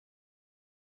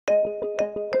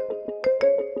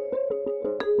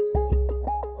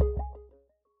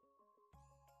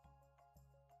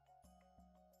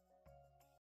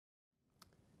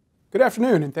Good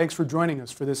afternoon, and thanks for joining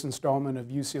us for this installment of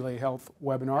UCLA Health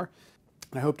webinar.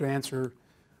 I hope to answer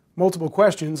multiple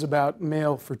questions about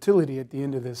male fertility at the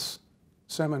end of this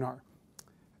seminar.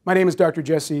 My name is Dr.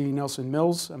 Jesse Nelson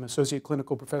Mills. I'm Associate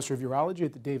Clinical Professor of Urology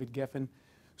at the David Geffen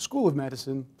School of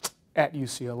Medicine at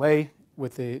UCLA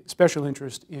with a special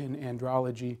interest in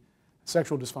andrology,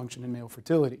 sexual dysfunction, and male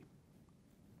fertility.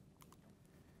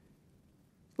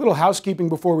 A little housekeeping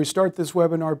before we start this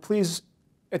webinar. Please,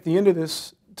 at the end of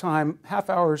this time, half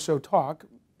hour or so talk,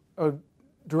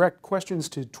 direct questions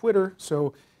to Twitter.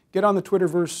 So get on the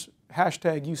Twitterverse,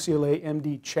 hashtag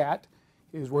UCLAMDChat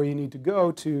is where you need to go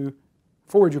to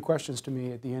forward your questions to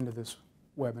me at the end of this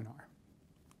webinar.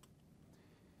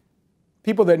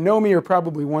 People that know me are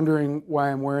probably wondering why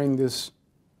I'm wearing this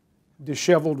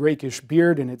disheveled, rakish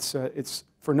beard, and it's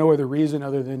for no other reason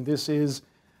other than this is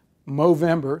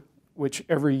Movember, which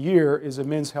every year is a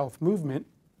men's health movement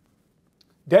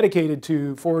dedicated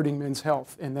to forwarding men's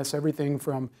health, and that's everything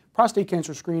from prostate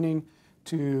cancer screening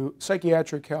to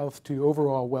psychiatric health to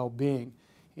overall well-being.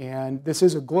 And this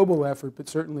is a global effort, but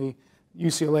certainly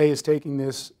UCLA is taking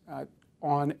this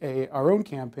on our own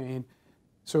campaign.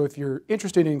 So if you're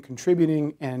interested in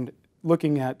contributing and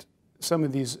looking at some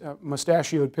of these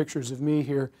mustachioed pictures of me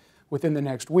here within the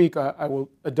next week, I will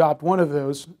adopt one of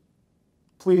those.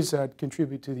 Please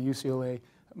contribute to the UCLA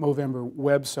Movember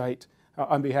website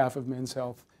on behalf of Men's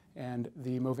Health and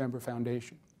the Movember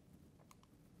Foundation.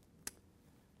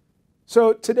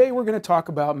 So today we're going to talk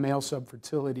about male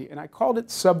subfertility, and I called it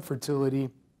subfertility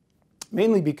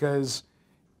mainly because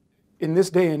in this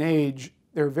day and age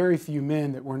there are very few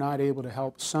men that we're not able to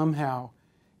help somehow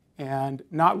and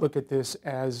not look at this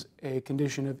as a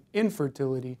condition of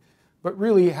infertility, but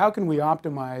really how can we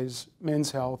optimize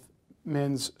men's health,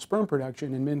 men's sperm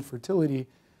production, and men's fertility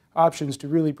options to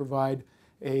really provide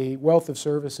a wealth of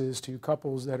services to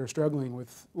couples that are struggling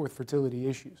with fertility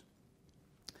issues.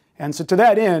 And so to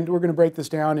that end, we're going to break this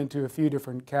down into a few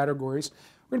different categories.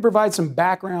 We're going to provide some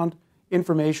background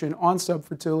information on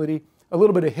subfertility, a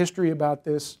little bit of history about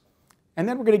this, and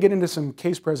then we're going to get into some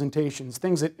case presentations,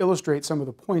 things that illustrate some of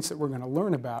the points that we're going to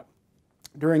learn about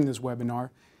during this webinar.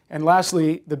 And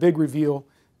lastly, the big reveal,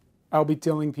 I'll be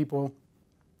telling people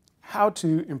how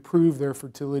to improve their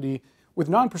fertility with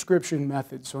non-prescription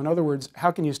methods. So in other words,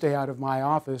 how can you stay out of my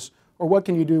office, or what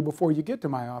can you do before you get to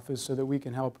my office so that we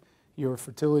can help your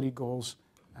fertility goals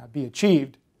be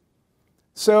achieved.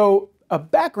 So a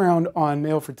background on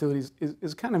male fertility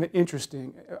is kind of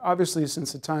interesting. Obviously,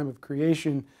 since the time of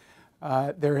creation,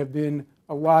 there have been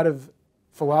a lot of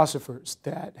philosophers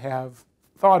that have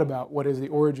thought about what is the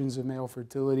origins of male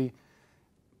fertility.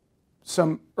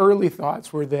 Some early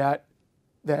thoughts were that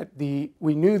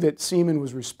we knew that semen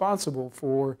was responsible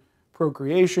for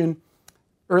procreation.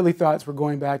 Early thoughts were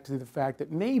going back to the fact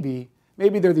that maybe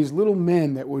there are these little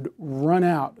men that would run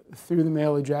out through the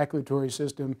male ejaculatory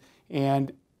system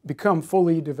and become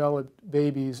fully developed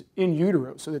babies in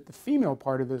utero, so that the female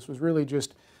part of this was really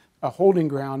just a holding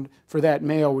ground for that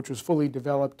male which was fully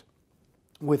developed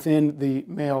within the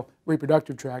male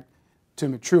reproductive tract to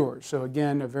mature. So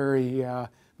again, a very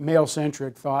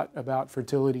male-centric thought about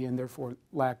fertility and therefore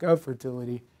lack of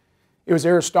fertility. It was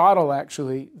Aristotle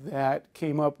actually that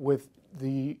came up with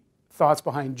the thoughts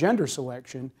behind gender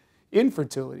selection in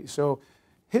fertility. So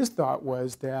his thought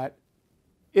was that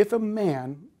if a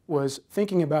man was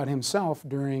thinking about himself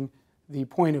during the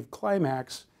point of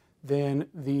climax, then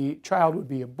the child would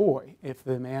be a boy. If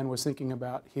the man was thinking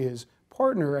about his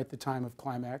partner at the time of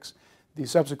climax, the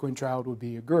subsequent child would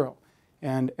be a girl.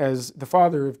 And as the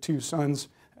father of two sons,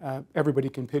 everybody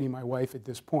can pity my wife at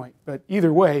this point. But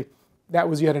either way, that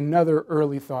was yet another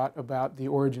early thought about the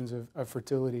origins of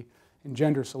fertility and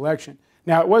gender selection.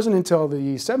 Now, it wasn't until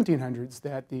the 1700s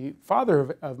that the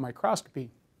father of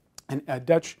microscopy, a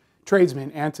Dutch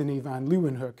tradesman, Antony van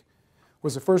Leeuwenhoek,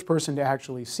 was the first person to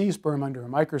actually see sperm under a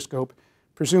microscope,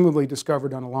 presumably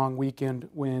discovered on a long weekend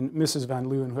when Mrs. van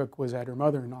Leeuwenhoek was at her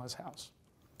mother-in-law's house.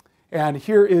 And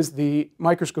here is the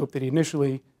microscope that he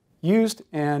initially used,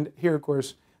 and here, of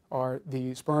course, are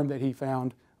the sperm that he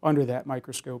found under that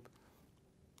microscope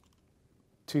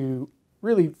to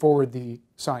really forward the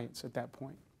science at that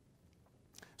point.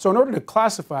 So in order to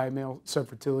classify male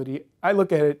subfertility, I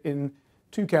look at it in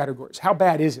two categories. How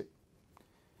bad is it?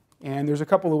 And there's a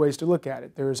couple of ways to look at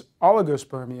it. There's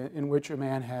oligospermia, in which a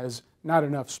man has not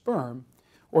enough sperm,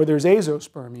 or there's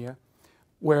azospermia,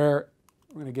 where,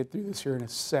 we're going to get through this here in a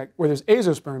sec, where there's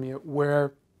azospermia,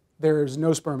 where there's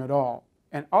no sperm at all.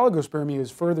 And oligospermia is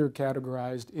further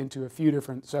categorized into a few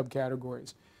different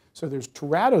subcategories. So there's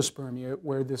teratospermia,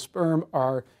 where the sperm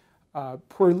are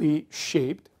poorly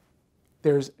shaped,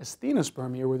 there's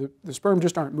asthenospermia, where the sperm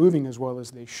just aren't moving as well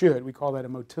as they should. We call that a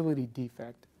motility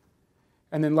defect.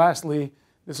 And then lastly,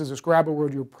 this is a Scrabble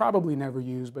word you'll probably never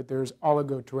use, but there's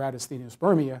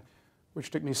oligoteratosthenospermia, which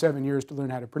took me 7 years to learn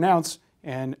how to pronounce,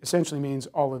 and essentially means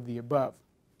all of the above.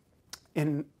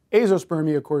 In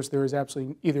azospermia, of course, there is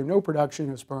absolutely either no production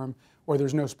of sperm or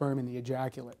there's no sperm in the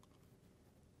ejaculate.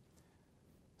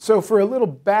 So for a little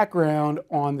background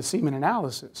on the semen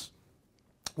analysis,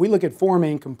 we look at 4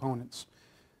 main components.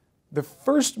 The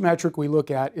first metric we look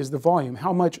at is the volume,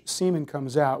 how much semen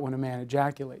comes out when a man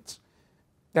ejaculates.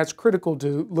 That's critical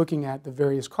to looking at the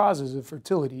various causes of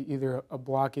fertility, either a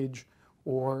blockage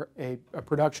or a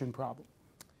production problem.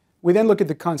 We then look at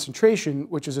the concentration,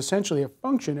 which is essentially a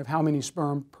function of how many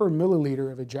sperm per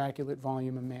milliliter of ejaculate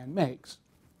volume a man makes.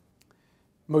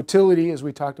 Motility, as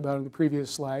we talked about in the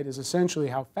previous slide, is essentially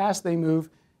how fast they move,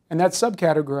 and that's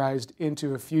subcategorized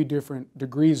into a few different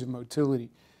degrees of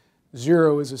motility.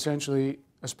 0 is essentially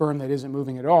a sperm that isn't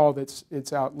moving at all,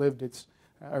 it's outlived its,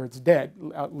 or it's dead,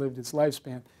 outlived its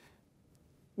lifespan.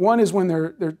 1 is when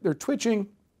they're twitching,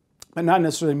 but not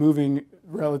necessarily moving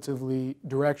relatively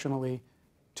directionally.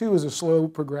 2 is a slow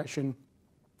progression,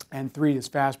 and 3 is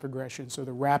fast progression. So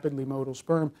the rapidly motile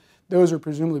sperm, those are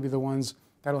presumably the ones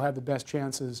that'll have the best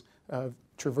chances of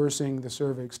traversing the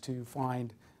cervix to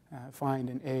find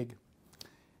an egg.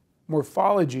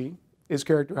 Morphology is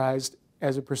characterized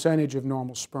as a percentage of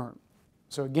normal sperm.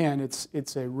 So again,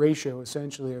 it's a ratio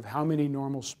essentially of how many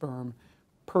normal sperm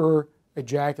per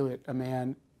ejaculate a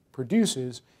man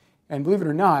produces, and believe it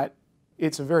or not,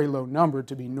 it's a very low number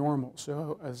to be normal.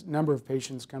 So a number of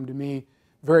patients come to me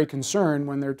very concerned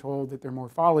when they're told that their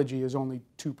morphology is only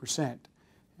 2%.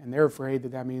 And they're afraid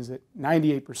that that means that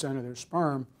 98% of their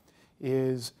sperm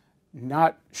is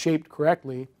not shaped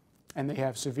correctly and they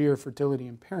have severe fertility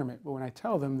impairment. But when I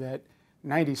tell them that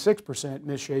 96%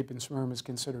 misshapen sperm is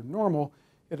considered normal,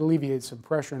 it alleviates some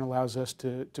pressure and allows us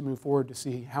to move forward to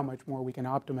see how much more we can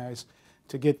optimize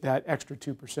to get that extra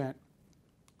 2%.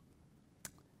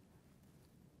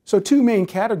 So 2 main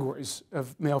categories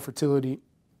of male fertility: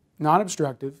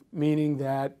 non-obstructive, meaning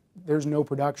that there's no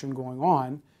production going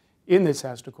on in the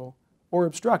testicle, or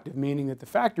obstructive, meaning that the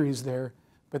factory is there,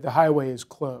 but the highway is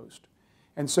closed.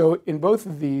 And so in both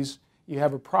of these, you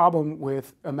have a problem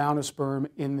with amount of sperm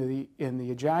in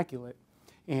the ejaculate.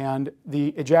 And the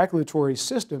ejaculatory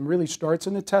system really starts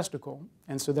in the testicle,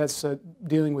 and so that's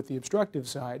dealing with the obstructive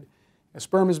side. A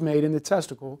sperm is made in the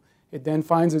testicle. It then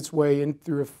finds its way in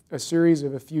through a series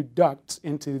of a few ducts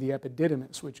into the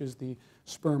epididymis, which is the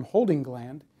sperm holding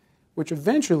gland, which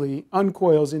eventually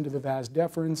uncoils into the vas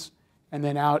deferens and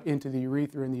then out into the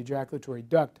urethra and the ejaculatory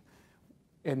duct.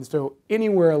 And so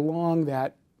anywhere along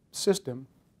that system,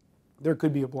 there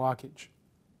could be a blockage.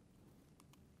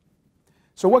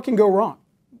 So what can go wrong?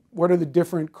 What are the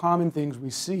different common things we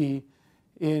see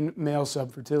in male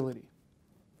subfertility?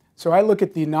 So I look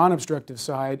at the non-obstructive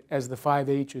side as the 5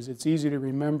 H's. It's easy to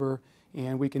remember,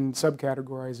 and we can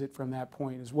subcategorize it from that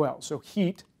point as well. So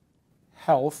heat,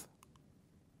 health,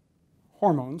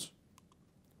 hormones,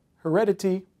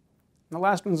 heredity, and the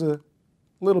last one's a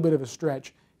little bit of a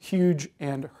stretch, huge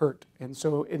and hurt. And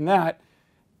so in that,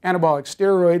 anabolic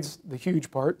steroids, the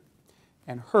huge part,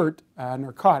 and hurt,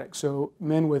 narcotics. So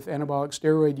men with anabolic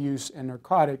steroid use and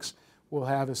narcotics will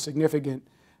have a significant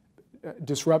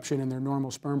disruption in their normal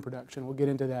sperm production. We'll get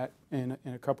into that in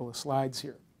a couple of slides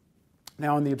here.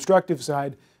 Now on the obstructive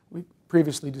side, we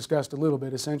previously discussed a little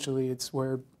bit. Essentially, it's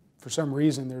where for some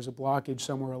reason there's a blockage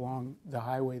somewhere along the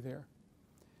highway there.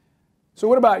 So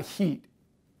what about heat?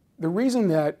 The reason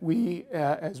that we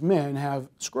as men have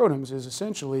scrotums is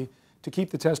essentially to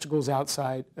keep the testicles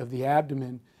outside of the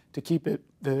abdomen, to keep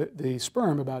the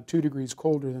sperm about 2 degrees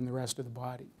colder than the rest of the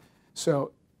body.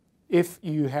 So if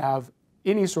you have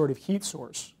any sort of heat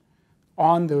source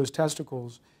on those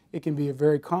testicles, it can be a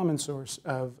very common source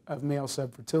of male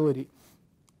subfertility.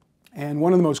 And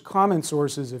one of the most common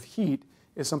sources of heat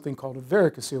is something called a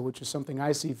varicocele, which is something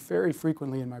I see very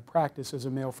frequently in my practice as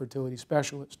a male fertility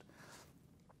specialist.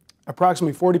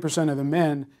 Approximately 40% of the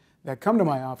men that come to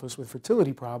my office with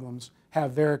fertility problems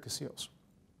have varicoceles.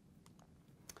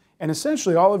 And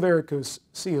essentially all a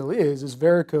varicocele is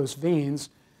varicose veins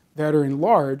that are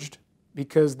enlarged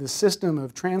because the system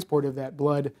of transport of that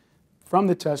blood from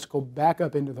the testicle back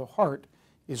up into the heart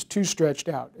is too stretched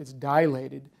out. It's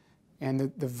dilated, and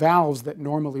the valves that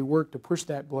normally work to push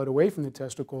that blood away from the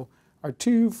testicle are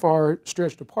too far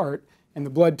stretched apart, and the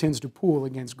blood tends to pool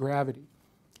against gravity.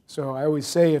 So I always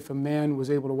say if a man was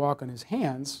able to walk on his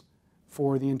hands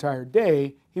for the entire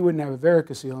day, he wouldn't have a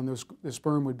varicocele, and the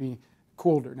sperm would be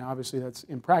colder. Now obviously that's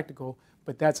impractical,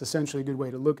 but that's essentially a good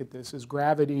way to look at this, is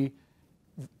gravity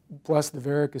plus the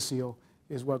varicocele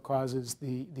is what causes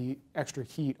the extra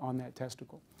heat on that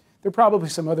testicle. There are probably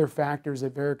some other factors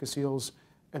that varicoceles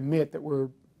emit that we're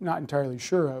not entirely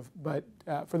sure of, but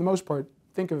for the most part,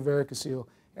 think of varicocele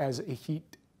as a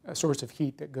source of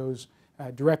heat that goes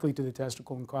directly to the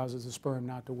testicle and causes the sperm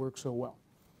not to work so well.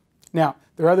 Now,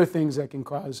 there are other things that can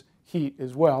cause heat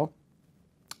as well.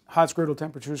 Hot scrotal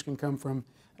temperatures can come from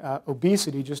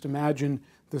obesity. Just imagine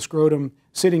the scrotum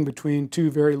sitting between two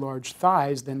very large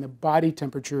thighs, then the body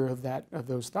temperature of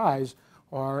those thighs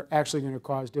are actually going to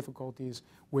cause difficulties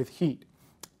with heat.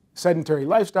 Sedentary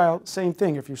lifestyle, same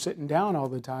thing. If you're sitting down all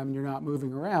the time and you're not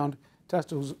moving around,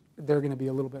 testicles, they're going to be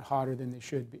a little bit hotter than they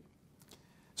should be.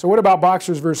 So what about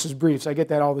boxers versus briefs? I get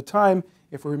that all the time.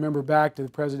 If we remember back to the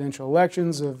presidential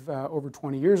elections of over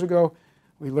 20 years ago,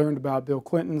 we learned about Bill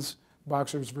Clinton's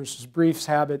boxers versus briefs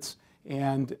habits,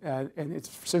 and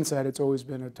since that it's always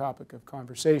been a topic of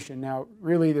conversation. Now,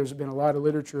 really, there's been a lot of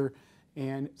literature,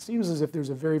 and it seems as if there's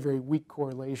a very, very weak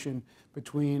correlation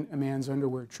between a man's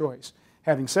underwear choice.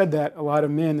 Having said that, a lot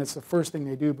of men, that's the first thing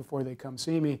they do before they come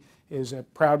see me, is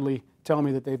proudly tell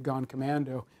me that they've gone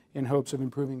commando in hopes of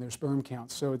improving their sperm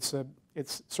counts. So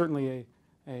it's certainly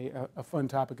a fun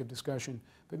topic of discussion,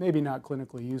 but maybe not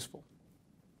clinically useful.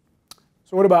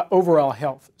 So what about overall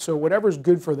health? So whatever's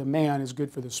good for the man is good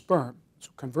for the sperm. So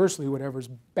conversely, whatever's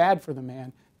bad for the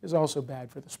man is also bad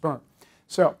for the sperm.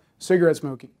 So cigarette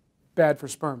smoking, bad for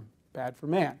sperm, bad for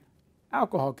man.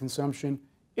 Alcohol consumption,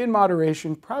 in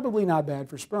moderation, probably not bad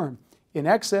for sperm. In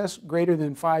excess, greater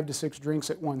than 5 to 6 drinks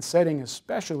at one setting,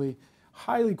 especially,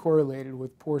 highly correlated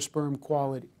with poor sperm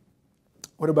quality.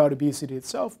 What about obesity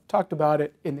itself? Talked about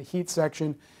it in the heat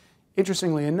section.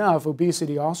 Interestingly enough,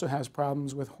 obesity also has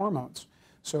problems with hormones.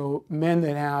 So men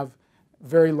that have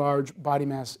very large body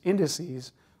mass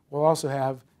indices will also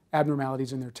have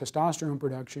abnormalities in their testosterone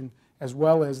production, as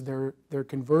well as their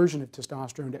conversion of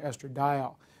testosterone to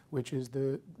estradiol, which is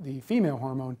the female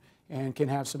hormone, and can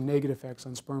have some negative effects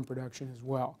on sperm production as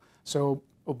well. So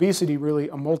obesity really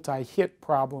a multi-hit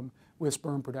problem with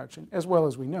sperm production, as well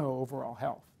as we know overall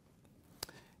health.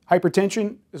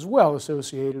 Hypertension is well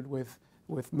associated with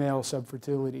male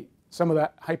subfertility. Some of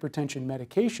that hypertension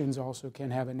medications also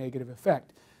can have a negative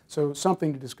effect. So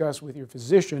something to discuss with your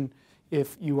physician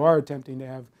if you are attempting to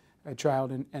have a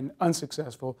child and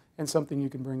unsuccessful, and something you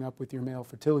can bring up with your male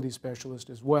fertility specialist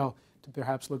as well to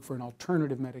perhaps look for an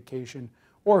alternative medication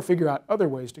or figure out other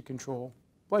ways to control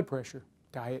blood pressure,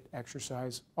 diet,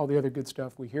 exercise, all the other good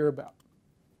stuff we hear about.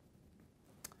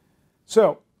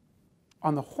 So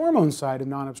on the hormone side of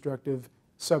non-obstructive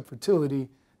subfertility,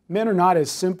 men are not as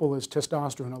simple as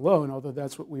testosterone alone, although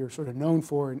that's what we are sort of known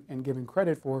for and given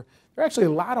credit for. There are actually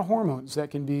a lot of hormones that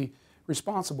can be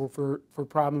responsible for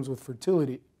problems with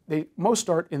fertility. They most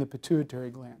start in the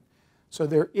pituitary gland. So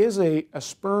there is a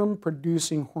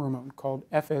sperm-producing hormone called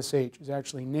FSH. It's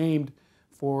actually named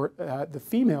for the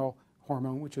female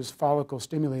hormone, which is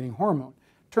follicle-stimulating hormone.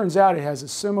 Turns out it has a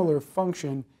similar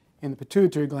function in the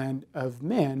pituitary gland of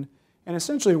men, and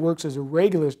essentially works as a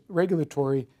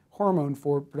regulatory hormone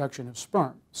for production of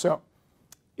sperm. So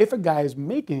if a guy is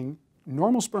making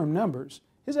normal sperm numbers,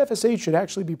 his FSH should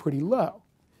actually be pretty low.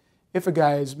 If a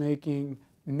guy is making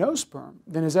no sperm,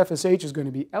 then his FSH is going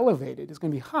to be elevated. It's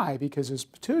going to be high because his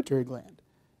pituitary gland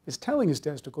is telling his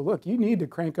testicle, look, you need to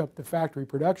crank up the factory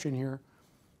production here,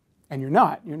 and you're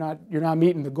not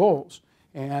meeting the goals.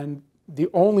 And the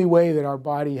only way that our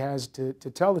body has to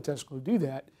tell the testicle to do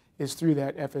that is through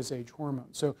that FSH hormone.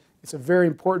 So it's a very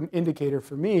important indicator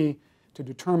for me to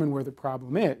determine where the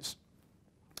problem is.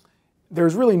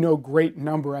 There's really no great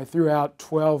number. I threw out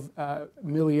 12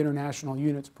 milli-international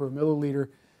units per milliliter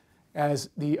as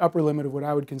the upper limit of what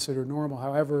I would consider normal.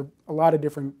 However, a lot of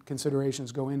different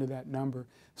considerations go into that number.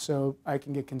 So I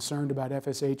can get concerned about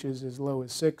FSHs as low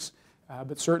as 6,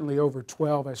 but certainly over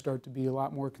 12 I start to be a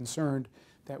lot more concerned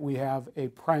that we have a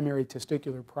primary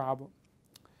testicular problem.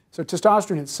 So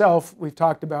testosterone itself, we'll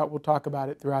talk about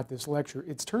it throughout this lecture.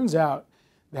 It turns out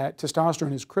that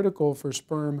testosterone is critical for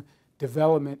sperm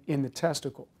development in the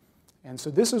testicle. And so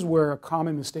this is where a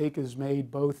common mistake is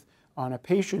made both on a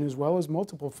patient as well as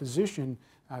multiple physician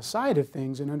side of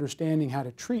things in understanding how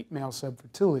to treat male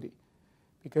subfertility.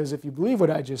 Because if you believe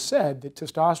what I just said, that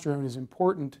testosterone is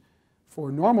important for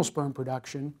normal sperm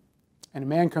production, and a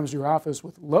man comes to your office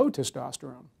with low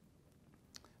testosterone,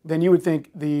 then you would think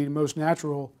the most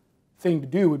natural thing to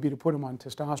do would be to put him on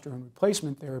testosterone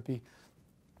replacement therapy.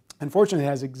 Unfortunately, it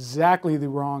has exactly the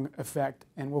wrong effect,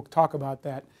 and we'll talk about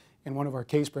that in one of our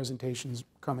case presentations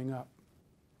coming up.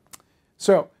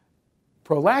 So,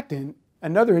 prolactin,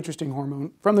 another interesting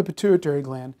hormone from the pituitary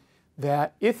gland,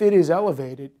 that if it is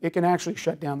elevated, it can actually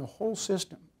shut down the whole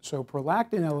system. So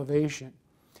prolactin elevation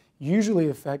usually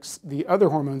affects the other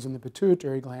hormones in the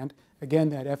pituitary gland, again,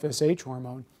 that FSH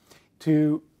hormone,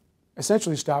 to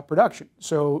essentially stop production.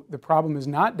 So the problem is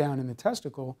not down in the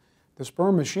testicle. The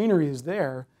sperm machinery is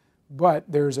there, but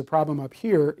there's a problem up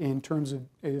here in terms of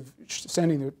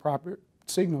sending the proper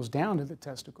signals down to the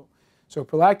testicle. So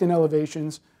prolactin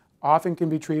elevations often can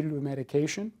be treated with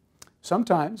medication.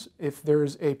 Sometimes, if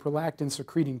there's a prolactin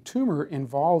secreting tumor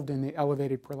involved in the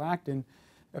elevated prolactin,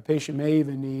 a patient may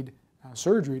even need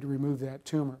surgery to remove that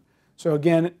tumor. So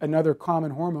again, another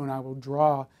common hormone I will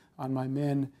draw on my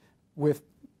men with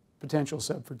potential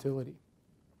subfertility.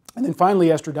 And then finally,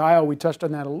 estradiol. We touched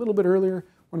on that a little bit earlier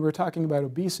when we were talking about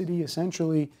obesity.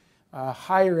 Essentially,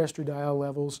 higher estradiol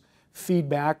levels feed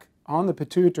back on the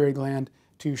pituitary gland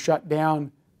to shut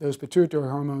down those pituitary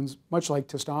hormones, much like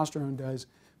testosterone does,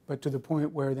 but to the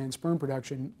point where then sperm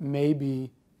production may be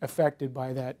affected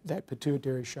by that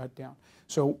pituitary shutdown.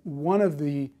 So one of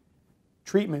the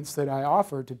treatments that I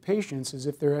offer to patients is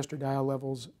if their estradiol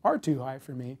levels are too high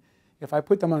for me, if I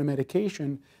put them on a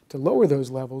medication to lower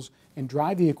those levels and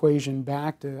drive the equation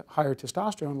back to higher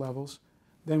testosterone levels,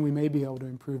 then we may be able to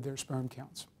improve their sperm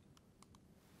counts.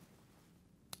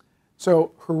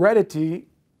 So heredity,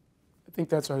 I think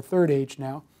that's our third H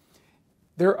now.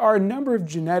 There are a number of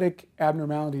genetic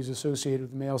abnormalities associated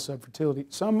with male subfertility.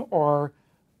 Some are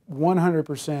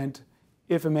 100%,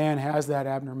 if a man has that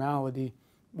abnormality,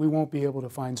 we won't be able to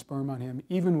find sperm on him,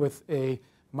 even with a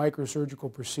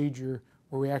microsurgical procedure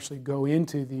where we actually go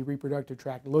into the reproductive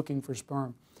tract looking for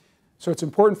sperm. So it's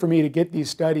important for me to get these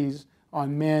studies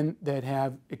on men that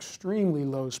have extremely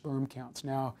low sperm counts.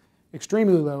 Now,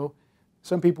 extremely low,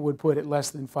 some people would put it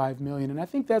less than 5 million, and I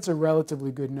think that's a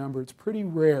relatively good number. It's pretty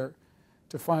rare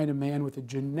to find a man with a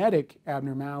genetic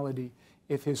abnormality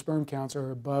if his sperm counts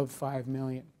are above 5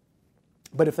 million.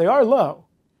 But if they are low,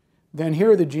 then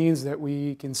here are the genes that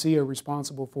we can see are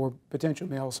responsible for potential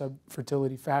male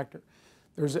subfertility factor.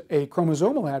 There's a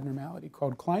chromosomal abnormality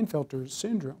called Klinefelter's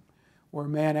syndrome, where a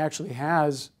man actually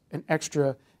has an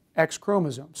extra X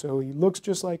chromosome. So he looks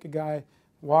just like a guy,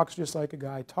 walks just like a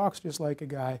guy, talks just like a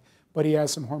guy, but he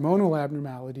has some hormonal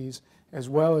abnormalities as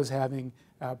well as having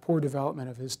poor development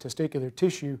of his testicular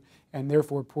tissue and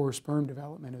therefore poor sperm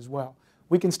development as well.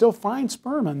 We can still find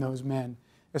sperm on those men,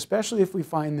 especially if we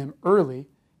find them early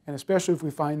and especially if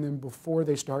we find them before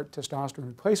they start testosterone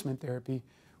replacement therapy,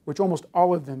 which almost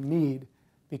all of them need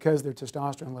because their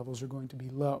testosterone levels are going to be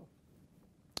low.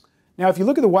 Now, if you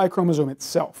look at the Y chromosome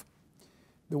itself,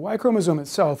 the Y chromosome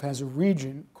itself has a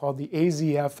region called the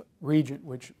AZF region,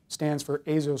 which stands for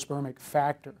azospermic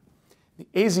factor. The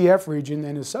AZF region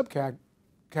then is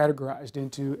subcategorized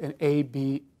into an A,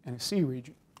 B, and a C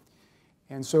region.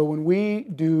 And so when we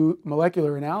do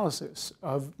molecular analysis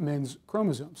of men's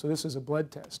chromosomes, so this is a blood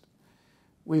test,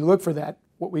 we look for that,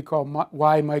 what we call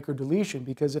Y microdeletion,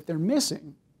 because if they're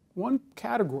missing one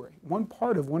category, one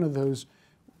part of one of those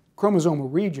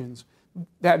chromosomal regions,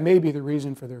 that may be the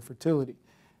reason for their fertility.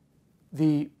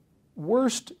 The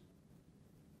worst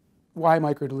Y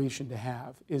microdeletion to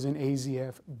have is an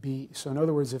AZF-B. So in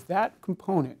other words, if that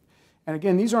component, and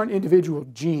again, these aren't individual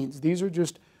genes, these are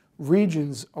just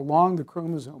regions along the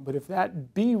chromosome, but if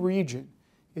that B region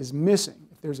is missing,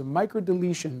 if there's a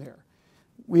microdeletion there,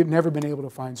 we have never been able to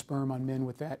find sperm on men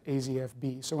with that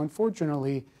AZF-B. So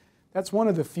unfortunately, that's one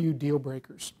of the few deal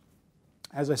breakers.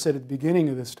 As I said at the beginning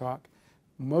of this talk,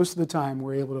 most of the time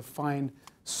we're able to find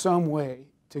some way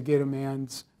to get a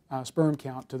man's sperm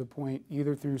count to the point,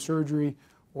 either through surgery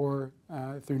or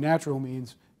through natural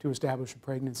means, to establish a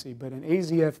pregnancy. But an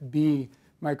AZF-B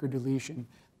microdeletion,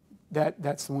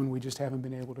 that's the one we just haven't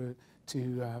been able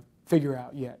to figure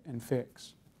out yet and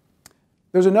fix.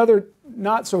 There's another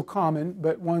not so common,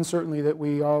 but one certainly that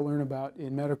we all learn about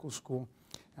in medical school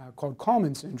called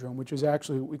Kallmann syndrome, which is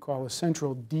actually what we call a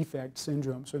central defect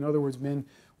syndrome. So in other words, men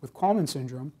with Kallmann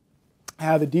syndrome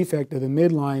have a defect of the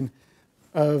midline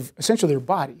of essentially their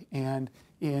body. And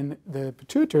in the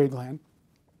pituitary gland,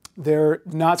 they're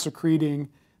not secreting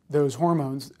those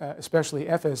hormones, especially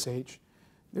FSH.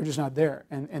 They're just not there,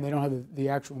 and they don't have the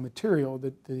actual material,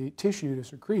 the tissue to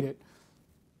secrete it.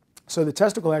 So the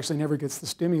testicle actually never gets the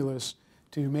stimulus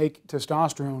to make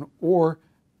testosterone or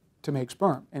to make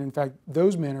sperm. And in fact,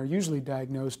 those men are usually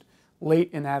diagnosed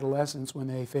late in adolescence when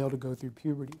they fail to go through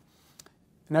puberty.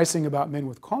 The nice thing about men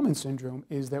with Kallmann syndrome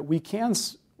is that we can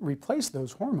replace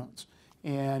those hormones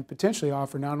and potentially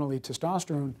offer not only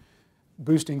testosterone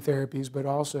boosting therapies, but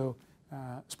also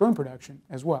sperm production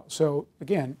as well. So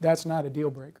again, that's not a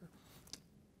deal breaker.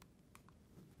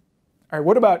 All right,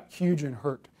 what about huge and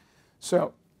hurt?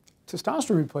 So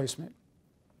testosterone replacement,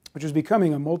 which is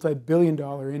becoming a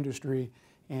multi-billion-dollar industry,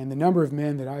 and the number of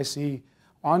men that I see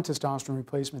on testosterone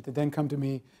replacement that then come to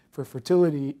me for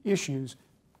fertility issues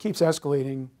keeps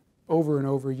escalating over and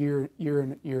over, year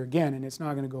and year again, and it's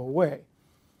not going to go away.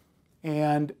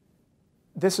 And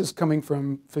this is coming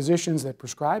from physicians that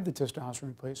prescribe the testosterone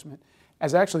replacement,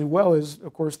 as actually well as,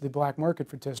 of course, the black market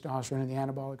for testosterone and the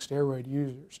anabolic steroid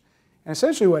users. And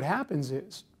essentially what happens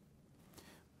is,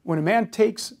 when a man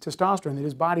takes testosterone that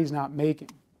his body's not making,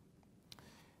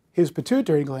 his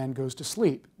pituitary gland goes to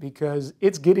sleep because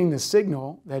it's getting the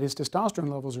signal that his testosterone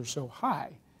levels are so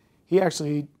high. He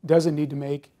actually doesn't need to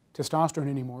make testosterone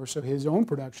anymore, so his own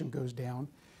production goes down.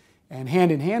 And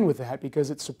hand in hand with that, because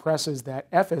it suppresses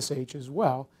that FSH as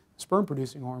well,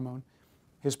 sperm-producing hormone,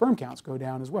 his sperm counts go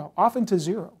down as well, often to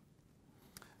 0.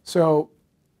 So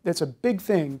that's a big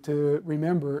thing to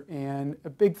remember and a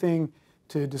big thing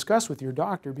to discuss with your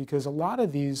doctor, because a lot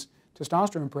of these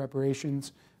testosterone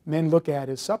preparations men look at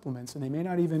as supplements, and they may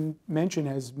not even mention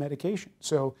as medication.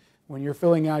 So when you're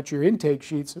filling out your intake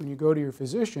sheets, when you go to your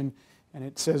physician and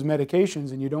it says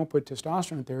medications and you don't put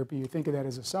testosterone therapy, you think of that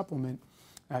as a supplement,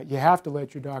 you have to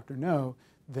let your doctor know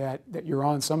that you're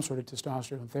on some sort of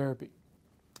testosterone therapy.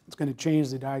 It's going to change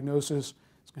the diagnosis,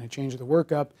 it's going to change the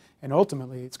workup, and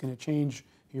ultimately it's going to change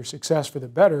your success for the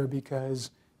better,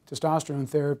 because testosterone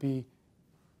therapy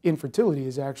in fertility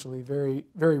is actually very,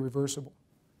 very reversible.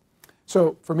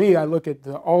 So for me, I look at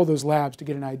all those labs to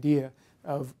get an idea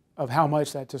of how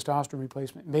much that testosterone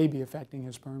replacement may be affecting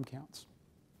his sperm counts.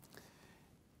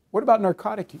 What about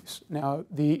narcotic use? Now,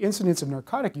 the incidence of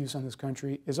narcotic use in this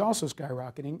country is also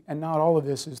skyrocketing, and not all of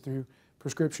this is through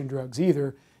prescription drugs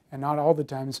either, and not all the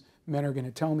times men are going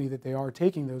to tell me that they are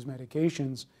taking those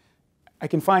medications. I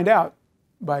can find out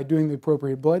by doing the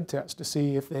appropriate blood test to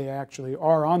see if they actually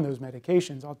are on those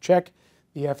medications. I'll check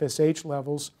the FSH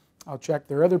levels, I'll check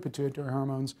their other pituitary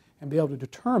hormones, and be able to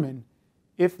determine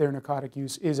if their narcotic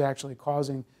use is actually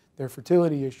causing their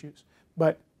fertility issues.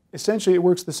 But essentially it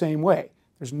works the same way.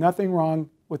 There's nothing wrong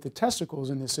with the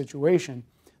testicles in this situation.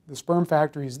 The sperm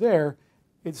factory is there,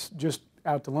 it's just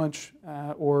out to lunch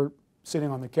or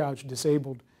sitting on the couch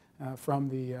disabled from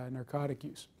the narcotic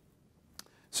use.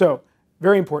 So,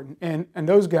 very important. And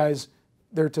those guys,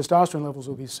 their testosterone levels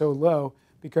will be so low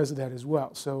because of that as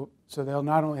well. So they'll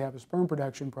not only have a sperm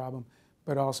production problem,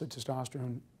 but also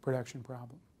testosterone production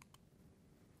problem.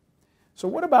 So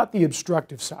what about the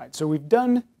obstructive side? So we've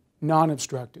done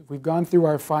non-obstructive. We've gone through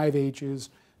our 5 H's.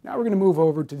 Now we're going to move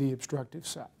over to the obstructive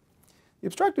side. The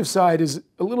obstructive side is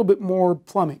a little bit more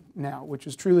plumbing now, which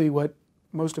is truly what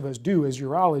most of us do as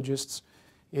urologists,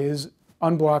 is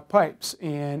unblock pipes.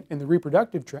 And in the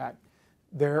reproductive tract,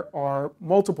 there are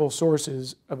multiple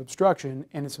sources of obstruction,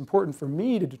 and it's important for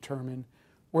me to determine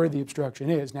where the obstruction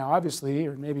is. Now, obviously,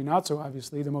 or maybe not so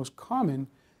obviously, the most common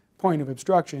point of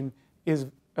obstruction is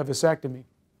a vasectomy.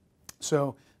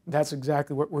 So that's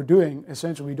exactly what we're doing.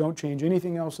 Essentially, we don't change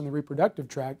anything else in the reproductive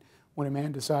tract when a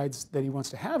man decides that he wants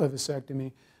to have a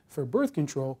vasectomy for birth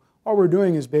control. All we're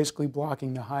doing is basically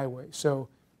blocking the highway. So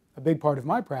a big part of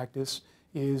my practice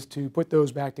is to put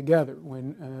those back together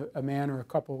when a man or a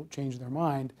couple change their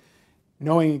mind.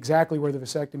 Knowing exactly where the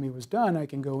vasectomy was done, I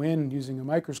can go in using a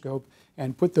microscope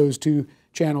and put those 2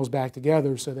 channels back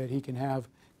together so that he can have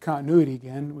continuity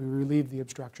again. We relieve the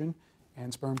obstruction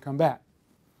and sperm come back.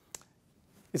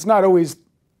 It's not always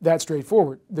that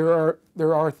straightforward. There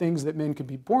are things that men could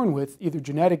be born with, either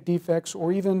genetic defects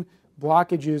or even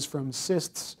blockages from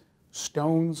cysts,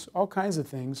 stones, all kinds of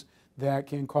things that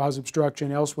can cause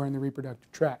obstruction elsewhere in the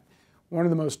reproductive tract. One of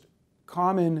the most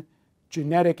common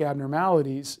genetic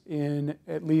abnormalities in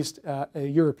at least a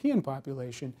European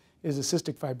population is a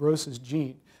cystic fibrosis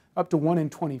gene. Up to 1 in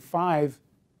 25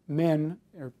 men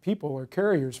or people are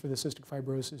carriers for the cystic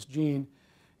fibrosis gene,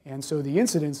 and so the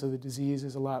incidence of the disease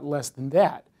is a lot less than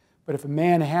that. But if a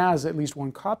man has at least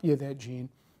 1 copy of that gene,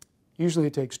 usually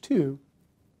it takes 2,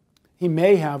 he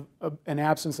may have an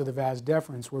absence of the vas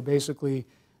deferens, where basically,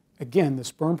 again, the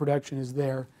sperm production is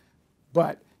there,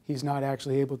 but he's not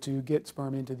actually able to get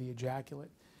sperm into the ejaculate.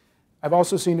 I've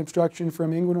also seen obstruction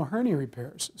from inguinal hernia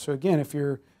repairs. So again, if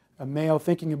you're a male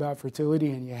thinking about fertility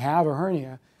and you have a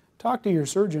hernia, talk to your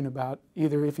surgeon about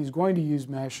either, if he's going to use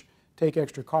mesh, take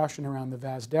extra caution around the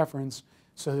vas deferens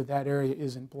so that that area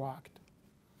isn't blocked.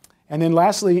 And then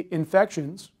lastly,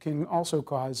 infections can also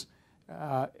cause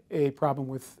a problem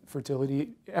with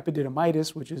fertility.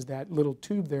 Epididymitis, which is that little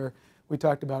tube there we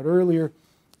talked about earlier,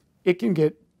 it can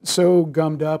get so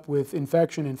gummed up with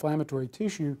infection, inflammatory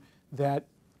tissue, that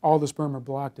all the sperm are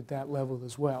blocked at that level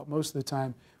as well. Most of the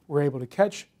time, we're able to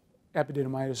catch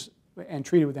epididymitis and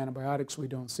treat it with antibiotics, so we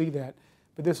don't see that.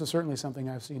 but this is certainly something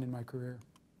I've seen in my career.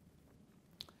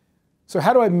 So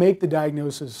how do I make the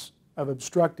diagnosis of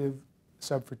obstructive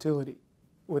subfertility?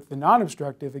 With the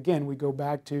non-obstructive, again, we go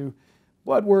back to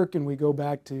blood work and we go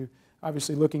back to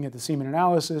obviously looking at the semen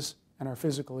analysis and our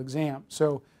physical exam.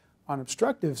 So on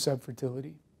obstructive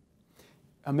subfertility,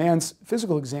 a man's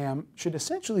physical exam should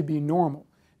essentially be normal.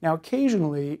 Now,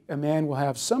 occasionally, a man will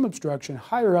have some obstruction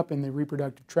higher up in the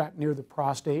reproductive tract near the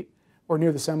prostate or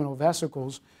near the seminal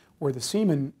vesicles where the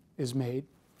semen is made,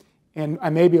 and I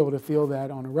may be able to feel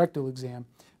that on a rectal exam.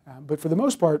 But for the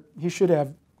most part, he should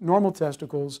have normal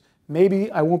testicles.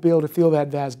 Maybe I won't be able to feel that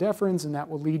vas deferens, and that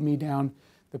will lead me down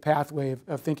the pathway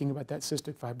of thinking about that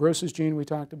cystic fibrosis gene we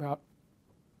talked about.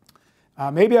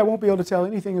 Maybe I won't be able to tell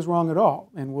anything is wrong at all,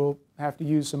 and we'll have to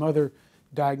use some other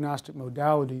diagnostic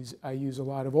modalities. I use a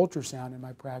lot of ultrasound in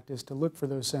my practice to look for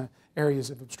those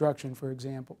areas of obstruction, for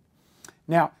example.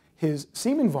 Now, his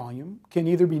semen volume can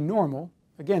either be normal,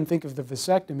 again, think of the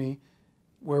vasectomy,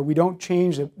 where we don't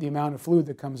change the amount of fluid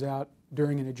that comes out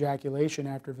during an ejaculation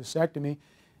after vasectomy,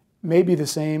 may be the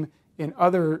same in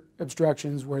other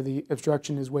obstructions where the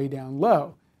obstruction is way down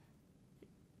low.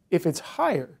 If it's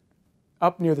higher,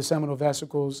 up near the seminal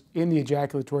vesicles, in the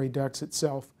ejaculatory ducts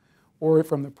itself, or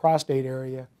from the prostate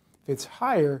area, if it's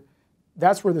higher,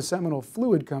 that's where the seminal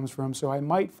fluid comes from, so I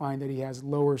might find that he has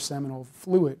lower seminal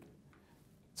fluid.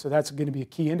 So that's going to be a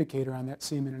key indicator on that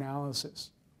semen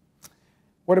analysis.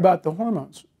 What about the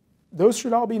hormones? Those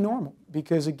should all be normal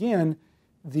because, again,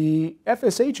 the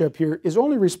FSH up here is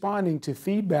only responding to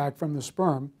feedback from the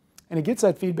sperm, and it gets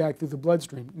that feedback through the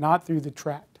bloodstream, not through the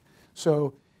tract.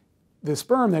 So the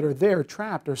sperm that are there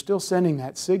trapped are still sending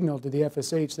that signal to the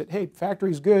FSH that, hey,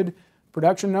 factory's good,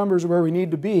 production numbers are where we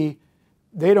need to be.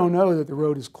 They don't know that the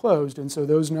road is closed, and so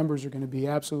those numbers are going to be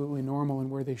absolutely normal and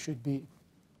where they should be.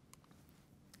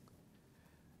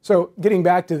 So getting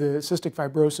back to the cystic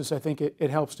fibrosis, I think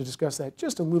it helps to discuss that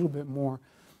just a little bit more.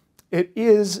 It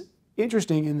is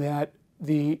interesting in that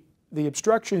the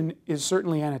obstruction is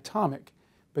certainly anatomic,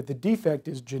 but the defect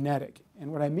is genetic.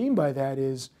 And what I mean by that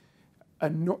is a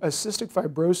cystic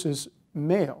fibrosis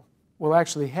male will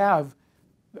actually have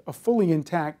a fully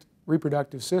intact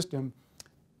reproductive system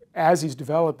as he's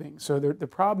developing. So the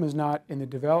problem is not in the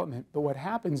development, but what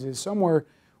happens is somewhere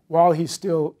while he's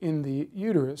still in the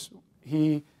uterus,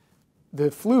 the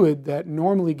fluid that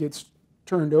normally gets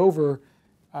turned over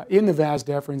in the vas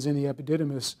deferens, in the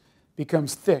epididymis,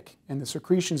 becomes thick, and the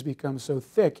secretions become so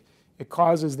thick it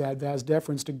causes that vas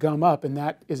deferens to gum up, and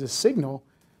that is a signal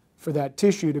for that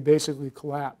tissue to basically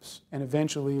collapse and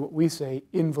eventually, what we say,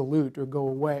 involute or go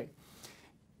away.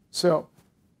 So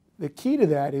the key to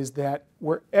that is that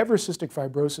wherever cystic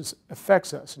fibrosis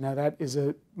affects us, now that is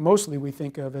mostly we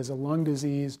think of as a lung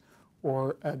disease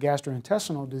or a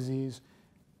gastrointestinal disease,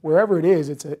 wherever it is,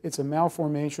 it's a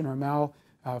malformation or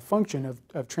malfunction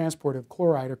of transport of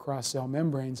chloride across cell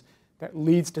membranes that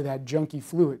leads to that junky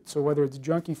fluid. So whether it's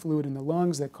junky fluid in the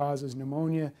lungs that causes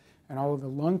pneumonia and all of the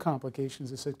lung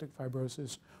complications of cystic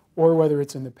fibrosis, or whether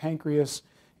it's in the pancreas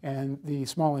and the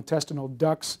small intestinal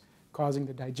ducts causing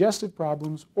the digestive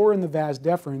problems, or in the vas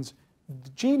deferens, the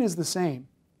gene is the same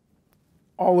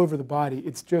all over the body.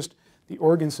 It's just the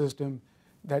organ system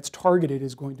that's targeted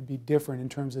is going to be different in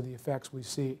terms of the effects we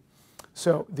see.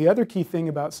 So the other key thing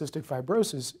about cystic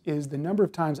fibrosis is the number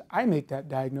of times I make that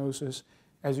diagnosis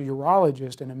as a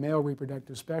urologist and a male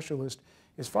reproductive specialist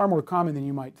is far more common than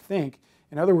you might think.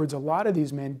 In other words, a lot of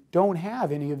these men don't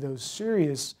have any of those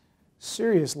serious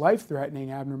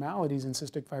life-threatening abnormalities in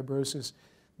cystic fibrosis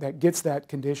that gets that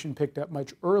condition picked up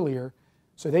much earlier.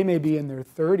 So they may be in their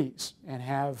 30s and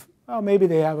have, well, maybe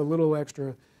they have a little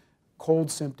extra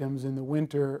cold symptoms in the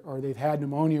winter, or they've had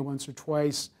pneumonia once or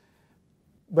twice,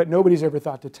 but nobody's ever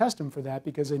thought to test them for that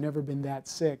because they've never been that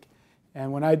sick.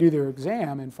 And when I do their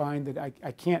exam and find that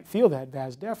I can't feel that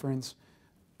vas deferens,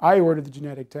 I order the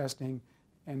genetic testing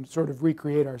and sort of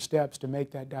recreate our steps to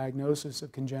make that diagnosis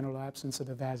of congenital absence of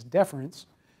the vas deferens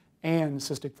and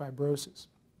cystic fibrosis.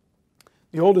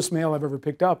 The oldest male I've ever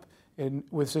picked up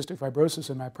with cystic fibrosis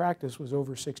in my practice was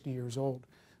over 60 years old.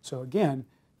 So again,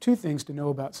 two things to know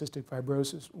about cystic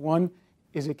fibrosis. One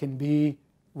is it can be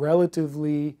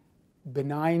relatively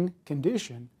benign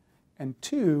condition, and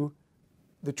two,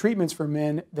 the treatments for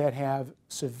men that have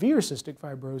severe cystic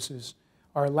fibrosis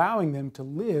are allowing them to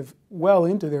live well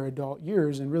into their adult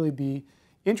years and really be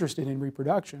interested in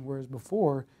reproduction, whereas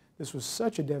before this was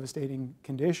such a devastating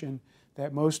condition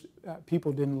that most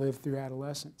people didn't live through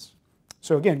adolescence.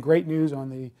 So again, great news on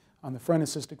the front of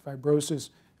cystic fibrosis,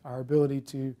 our ability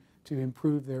to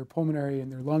improve their pulmonary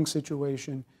and their lung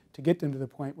situation to get them to the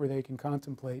point where they can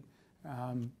contemplate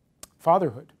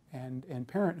fatherhood and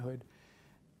parenthood.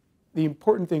 the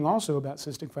important thing also about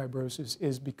cystic fibrosis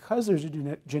is because there's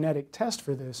a genetic test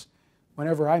for this,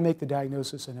 whenever I make the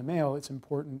diagnosis in a male, it's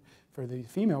important for the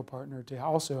female partner to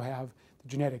also have the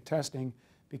genetic testing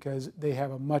because they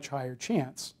have a much higher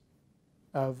chance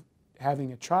of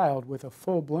having a child with a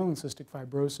full-blown cystic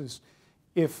fibrosis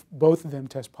if both of them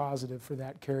test positive for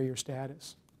that carrier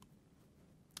status.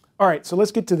 All right, so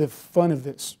let's get to the fun of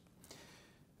this.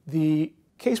 The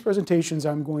case presentations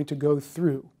I'm going to go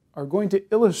through are going to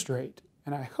illustrate,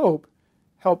 and I hope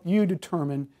help you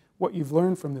determine what you've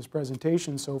learned from this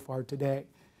presentation so far today,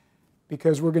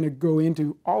 because we're going to go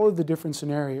into all of the different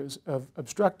scenarios of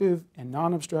obstructive and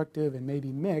non-obstructive and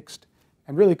maybe mixed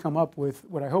and really come up with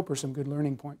what I hope are some good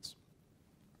learning points.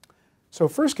 So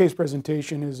first case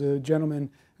presentation is a gentleman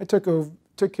I took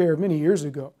care of many years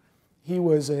ago. He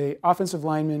was an offensive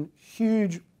lineman,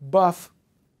 huge, buff,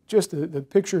 just the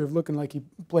picture of looking like he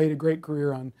played a great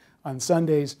career on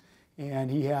Sundays.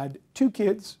 And he had 2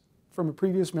 kids from a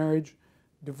previous marriage,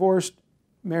 divorced,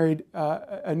 married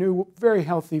a new, very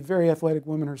healthy, very athletic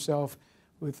woman herself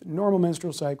with normal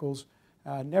menstrual cycles,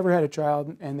 never had a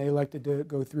child, and they elected to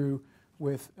go through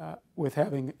with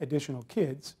having additional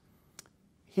kids.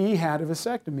 He had a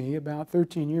vasectomy about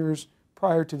 13 years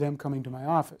prior to them coming to my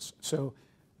office. So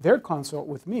their consult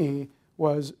with me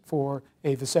was for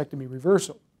a vasectomy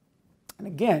reversal. And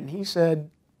again, he said,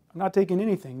 I'm not taking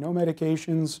anything, no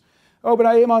medications. Oh, but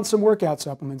I am on some workout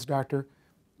supplements, doctor.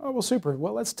 Oh, well, super.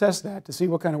 Well, let's test that to see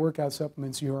what kind of workout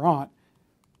supplements you're on.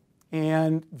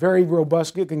 And very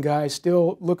robust-looking guy,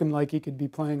 still looking like he could be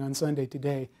playing on Sunday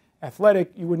today.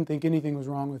 Athletic, you wouldn't think anything was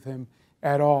wrong with him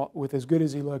at all, with as good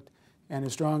as he looked and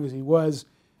as strong as he was.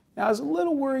 Now, I was a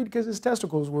little worried because his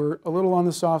testicles were a little on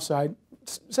the soft side,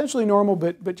 essentially normal,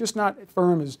 but just not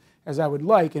firm as I would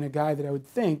like in a guy that I would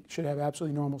think should have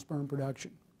absolutely normal sperm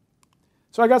production.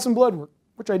 So I got some blood work,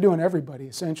 which I do on everybody,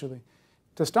 essentially.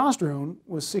 Testosterone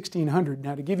was 1,600.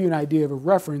 Now, to give you an idea of a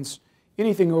reference,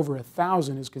 anything over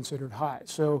 1,000 is considered high.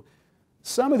 So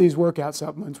some of these workout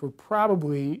supplements were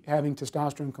probably having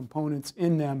testosterone components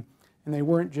in them, and they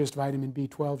weren't just vitamin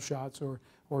B12 shots or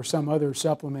some other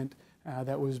supplement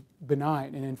that was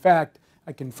benign. And in fact,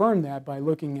 I confirmed that by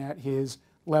looking at his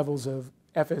levels of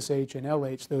FSH and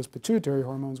LH, those pituitary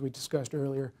hormones we discussed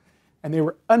earlier, and they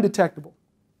were undetectable,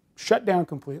 shut down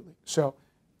completely. So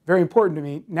very important to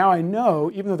me. Now I know,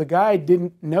 even though the guy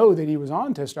didn't know that he was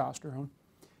on testosterone,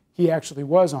 he actually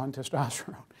was on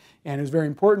testosterone. And it was very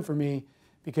important for me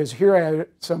because here I had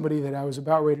somebody that I was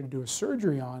about ready to do a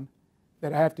surgery on,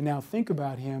 that I have to now think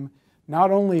about him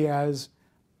not only as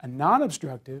a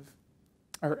non-obstructive,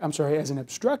 or I'm sorry, as an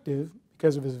obstructive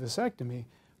because of his vasectomy,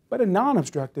 but a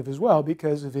non-obstructive as well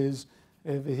because of his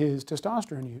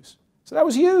testosterone use. So that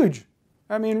was huge.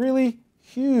 I mean, really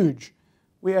huge.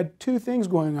 We had 2 things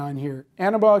going on here: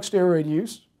 anabolic steroid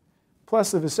use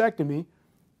plus the vasectomy.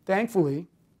 Thankfully,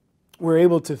 we're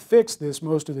able to fix this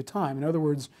most of the time. In other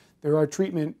words, there are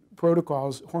treatment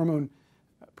protocols, hormone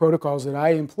protocols that I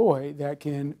employ that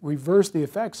can reverse the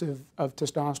effects of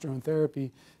testosterone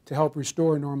therapy to help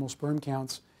restore normal sperm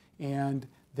counts. And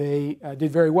they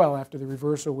did very well after the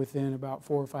reversal. Within about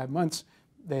 4 or 5 months,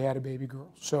 they had a baby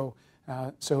girl. So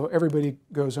everybody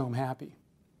goes home happy.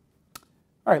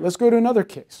 All right, let's go to another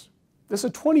case. This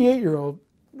is a 28-year-old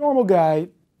normal guy,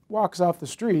 walks off the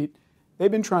street.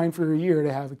 They've been trying for a year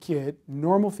to have a kid,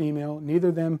 normal female. Neither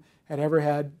of them had ever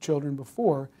had children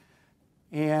before,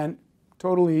 and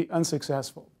totally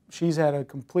unsuccessful. She's had a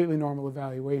completely normal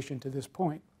evaluation to this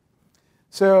point.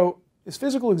 So his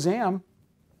physical exam,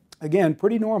 again,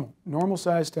 pretty normal.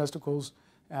 Normal-sized testicles,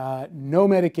 no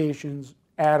medications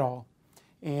at all.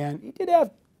 And he did have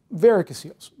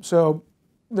varicoceles. So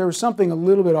there was something a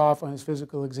little bit off on his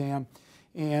physical exam.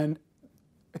 And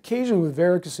occasionally with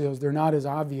varicoceles, they're not as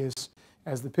obvious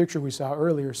as the picture we saw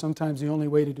earlier. Sometimes the only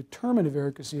way to determine a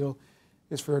varicocele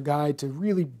is for a guy to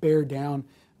really bear down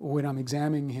when I'm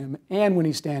examining him and when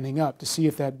he's standing up to see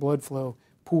if that blood flow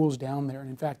pools down there. And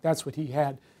in fact, that's what he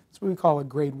had. That's what we call a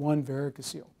grade 1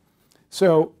 varicocele.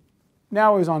 So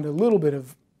now I was on to a little bit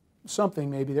of something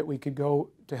maybe that we could go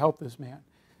to help this man.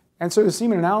 And so the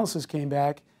semen analysis came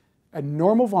back a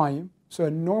normal volume. So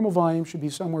a normal volume should be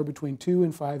somewhere between 2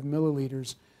 and 5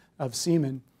 milliliters of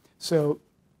semen. So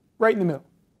right in the middle.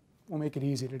 We'll make it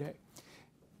easy today.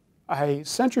 I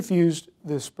centrifuged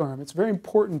the sperm. It's very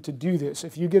important to do this.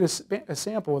 If you get a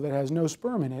sample that has no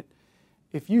sperm in it,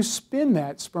 if you spin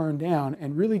that sperm down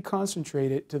and really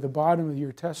concentrate it to the bottom of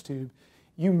your test tube,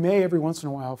 you may every once in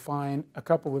a while find a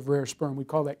couple of rare sperm. We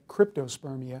call that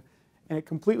cryptospermia, and it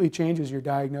completely changes your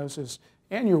diagnosis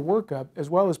and your workup, as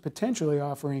well as potentially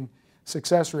offering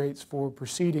success rates for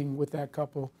proceeding with that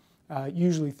couple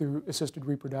usually through assisted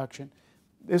reproduction.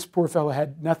 This poor fellow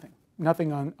had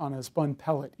nothing on a spun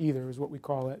pellet either, is what we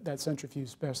call it, that centrifuge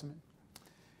specimen.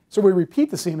 So we repeat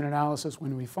the semen analysis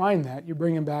when we find that. You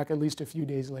bring him back at least a few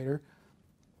days later.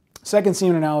 Second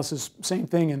semen analysis, same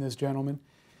thing in this gentleman.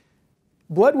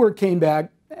 Blood work came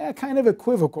back kind of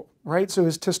equivocal, right? So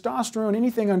his testosterone,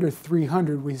 anything under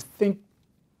 300, we think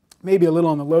maybe a little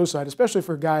on the low side, especially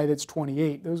for a guy that's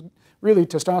 28. Those really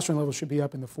testosterone levels should be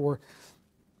up in the 400,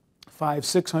 500,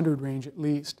 600 range at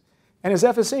least. And his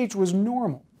FSH was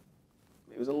normal.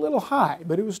 It was a little high,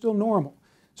 but it was still normal.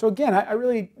 So again, I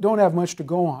really don't have much to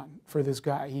go on for this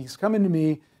guy. He's coming to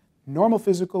me, normal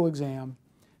physical exam,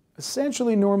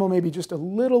 essentially normal, maybe just a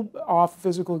little off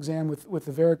physical exam with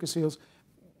the varicoceles,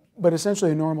 but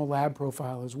essentially a normal lab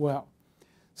profile as well.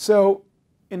 So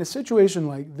in a situation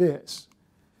like this,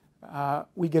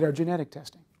 we get our genetic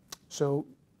testing. So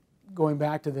going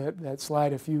back to that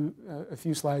slide a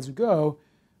few slides ago,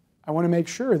 I want to make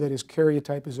sure that his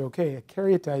karyotype is okay. A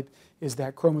karyotype is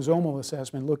that chromosomal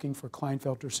assessment looking for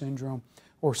Klinefelter syndrome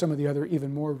or some of the other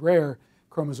even more rare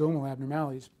chromosomal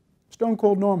abnormalities. Stone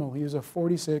cold normal. He was a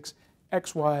 46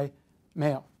 XY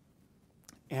male.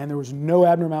 And there was no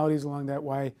abnormalities along that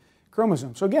Y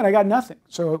chromosome. So again, I got nothing.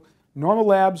 So normal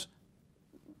labs,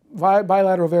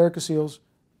 bilateral varicoceles,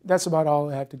 that's about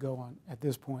all I have to go on at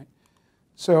this point.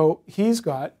 So he's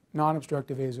got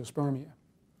non-obstructive azoospermia.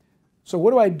 So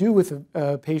what do I do with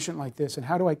a patient like this, and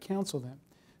how do I counsel them?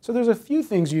 So there's a few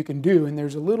things you can do, and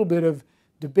there's a little bit of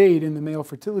debate in the male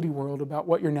fertility world about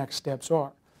what your next steps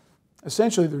are.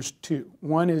 Essentially, there's two.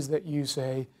 One is that you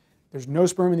say, there's no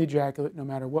sperm in the ejaculate no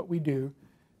matter what we do.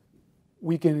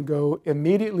 We can go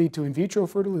immediately to in vitro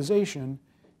fertilization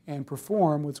and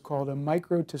perform what's called a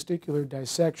microtesticular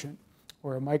dissection,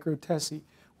 or a microtesty,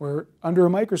 where under a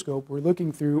microscope we're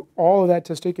looking through all of that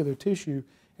testicular tissue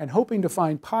and hoping to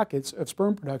find pockets of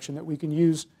sperm production that we can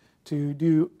use to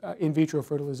do in vitro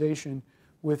fertilization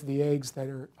with the eggs that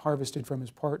are harvested from his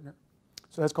partner.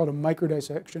 So that's called a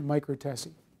microdissection,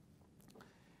 microtesty.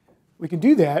 We can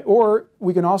do that, or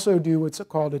we can also do what's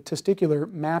called a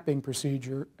testicular mapping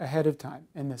procedure ahead of time.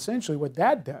 And essentially what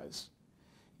that does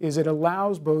is it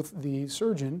allows both the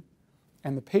surgeon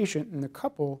and the patient and the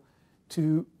couple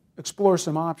to explore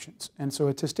some options. And so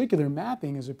a testicular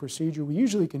mapping is a procedure we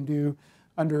usually can do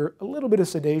under a little bit of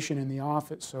sedation in the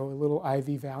office, so a little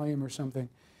IV Valium or something.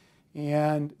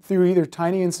 And through either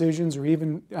tiny incisions or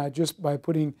even just by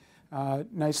putting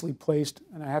nicely placed,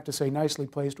 and I have to say nicely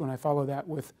placed when I follow that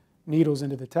with needles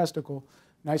into the testicle,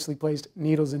 nicely placed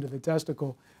needles into the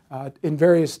testicle in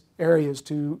various areas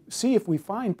to see if we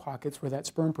find pockets where that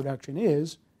sperm production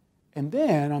is. And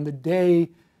then on the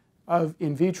day of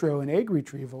in vitro and egg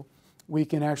retrieval, we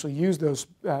can actually use those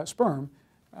sperm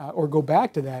or go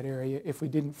back to that area if we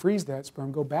didn't freeze that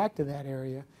sperm, go back to that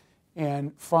area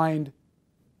and find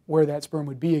where that sperm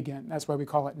would be again. That's why we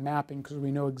call it mapping, because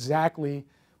we know exactly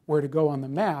where to go on the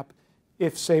map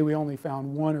if, say, we only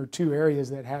found one or two areas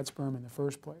that had sperm in the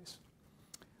first place.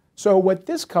 So what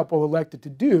this couple elected to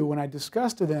do, when I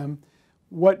discussed to them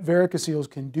what varicoceles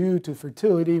can do to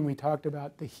fertility, and we talked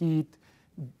about the heat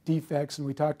defects, and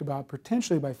we talked about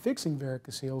potentially by fixing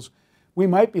varicoceles, we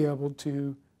might be able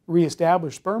to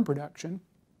reestablish sperm production,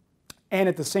 and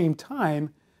at the same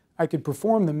time, I could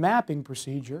perform the mapping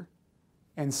procedure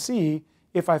and see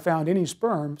if I found any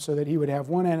sperm so that he would have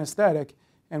one anesthetic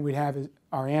and we'd have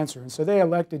our answer. And so they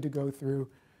elected to go through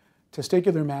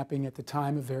testicular mapping at the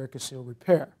time of varicocele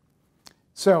repair.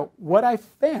 So what I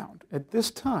found at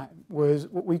this time was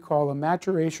what we call a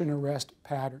maturation arrest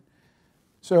pattern.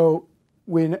 So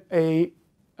when a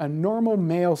normal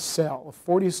male cell, a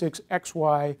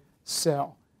 46XY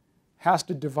cell, has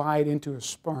to divide into a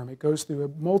sperm, it goes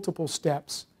through multiple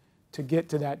steps to get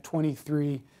to that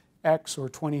 23X or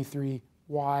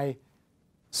 23Y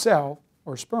cell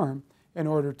or sperm in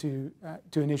order to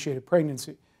initiate a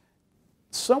pregnancy.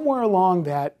 Somewhere along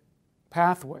that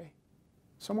pathway,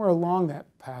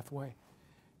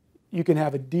 you can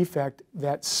have a defect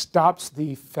that stops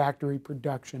the factory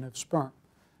production of sperm.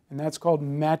 And that's called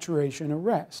maturation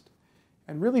arrest.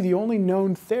 And really the only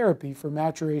known therapy for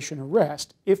maturation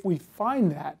arrest, if we find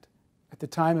that at the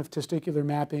time of testicular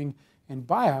mapping and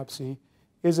biopsy,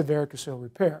 is a varicocele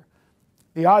repair.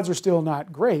 The odds are still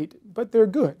not great, but they're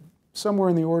good. Somewhere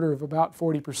in the order of about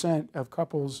 40% of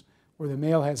couples where the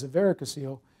male has a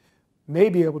varicocele may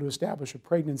be able to establish a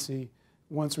pregnancy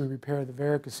once we repair the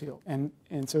varicocele. And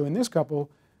so in this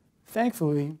couple,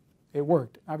 thankfully, it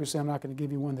worked. Obviously, I'm not going to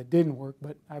give you one that didn't work,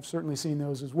 but I've certainly seen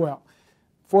those as well.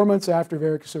 4 months after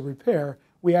varicocele repair,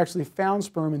 we actually found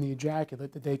sperm in the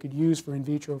ejaculate that they could use for in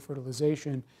vitro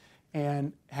fertilization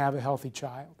and have a healthy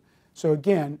child. So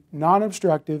again,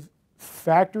 non-obstructive,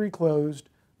 factory closed,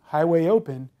 highway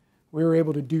open, we were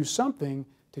able to do something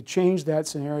to change that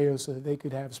scenario so that they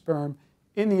could have sperm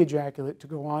in the ejaculate to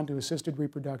go on to assisted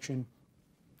reproduction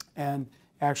and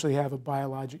actually have a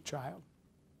biologic child.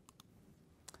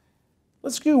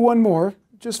 Let's do one more,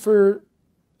 just for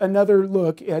another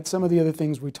look at some of the other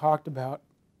things we talked about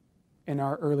in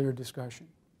our earlier discussion.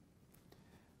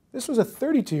 This was a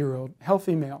 32-year-old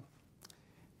healthy male,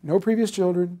 no previous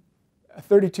children, a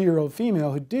 32-year-old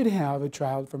female who did have a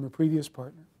child from a previous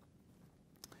partner.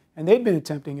 And they'd been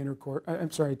attempting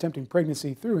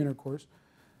pregnancy through intercourse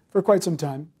for quite some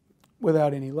time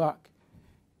without any luck.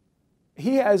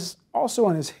 He has also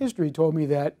on his history told me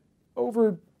that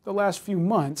over the last few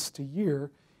months to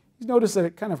year, he's noticed that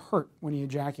it kind of hurt when he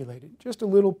ejaculated. Just a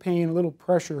little pain, a little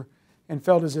pressure, and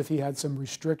felt as if he had some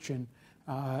restriction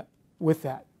with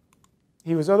that.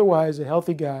 He was otherwise a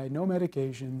healthy guy, no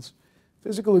medications,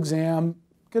 physical exam,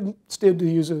 could still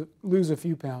lose a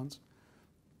few pounds.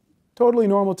 Totally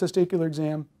normal testicular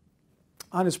exam.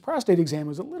 On his prostate exam, it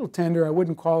was a little tender. I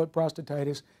wouldn't call it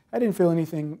prostatitis. I didn't feel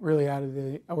anything really out of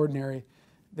the ordinary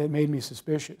that made me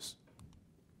suspicious.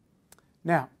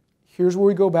 Now, here's where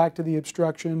we go back to the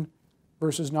obstruction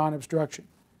versus non-obstruction.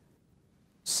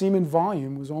 Semen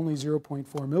volume was only 0.4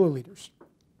 milliliters.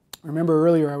 Remember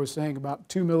earlier I was saying about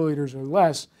 2 milliliters or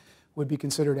less would be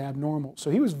considered abnormal.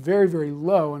 So he was very, very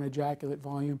low on ejaculate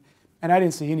volume, and I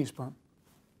didn't see any sperm.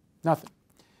 Nothing.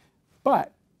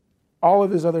 But all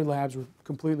of his other labs were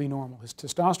completely normal. His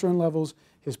testosterone levels,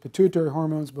 his pituitary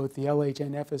hormones, both the LH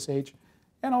and FSH,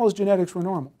 and all his genetics were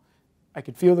normal. I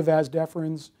could feel the vas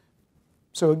deferens.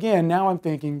 So again, now I'm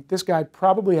thinking this guy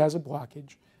probably has a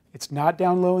blockage. It's not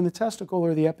down low in the testicle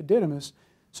or the epididymis,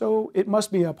 so it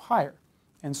must be up higher.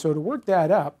 And so to work that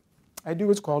up, I do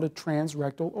what's called a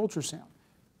transrectal ultrasound.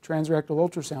 Transrectal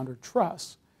ultrasound, or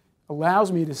TRUS,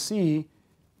 allows me to see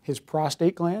his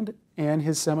prostate gland and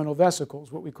his seminal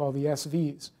vesicles, what we call the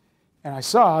SVs. And I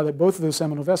saw that both of those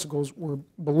seminal vesicles were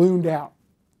ballooned out,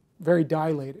 very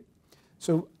dilated.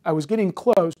 So I was getting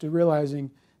close to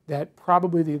realizing that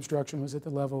probably the obstruction was at the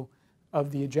level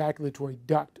of the ejaculatory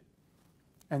duct.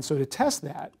 And so to test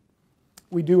that,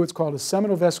 we do what's called a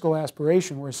seminal vesicle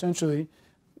aspiration, where essentially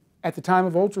at the time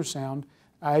of ultrasound,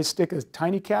 I stick a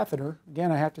tiny catheter,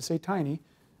 again I have to say tiny,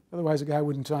 otherwise a guy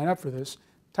wouldn't sign up for this,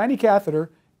 tiny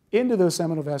catheter into those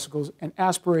seminal vesicles and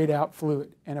aspirate out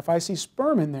fluid. And if I see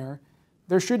sperm in there,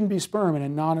 there shouldn't be sperm in a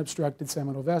non-obstructed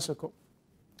seminal vesicle,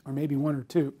 or maybe one or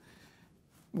two.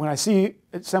 When I see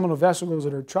seminal vesicles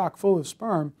that are chock full of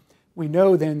sperm, we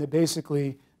know then that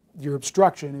basically your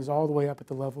obstruction is all the way up at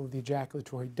the level of the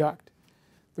ejaculatory duct.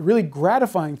 The really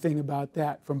gratifying thing about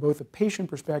that, from both a patient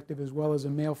perspective as well as a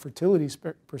male fertility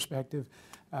perspective,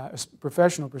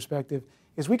 professional perspective,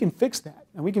 is we can fix that.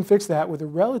 And we can fix that with a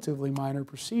relatively minor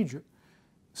procedure.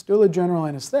 Still a general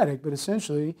anesthetic, but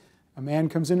essentially a man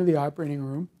comes into the operating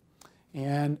room,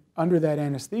 and under that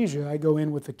anesthesia, I go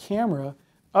in with the camera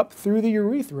up through the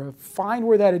urethra, find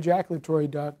where that ejaculatory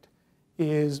duct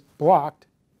is blocked,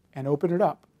 and open it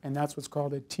up. And that's what's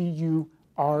called a TURED,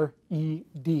 or a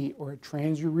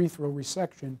transurethral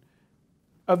resection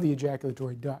of the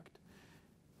ejaculatory duct.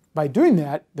 By doing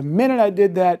that, the minute I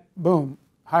did that, boom,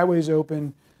 highway's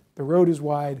open, the road is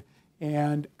wide,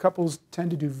 and couples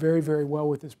tend to do very, very well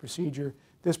with this procedure.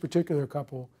 This particular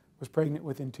couple was pregnant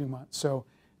within 2 months. So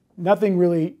nothing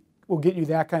really will get you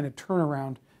that kind of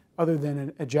turnaround other than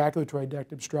an ejaculatory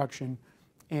duct obstruction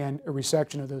and a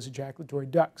resection of those ejaculatory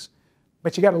ducts.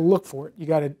 But you got to look for it. You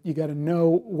got to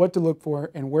know what to look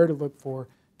for and where to look for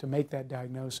to make that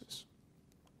diagnosis.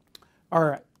 All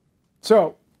right.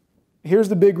 So here's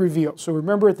the big reveal. So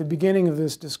remember at the beginning of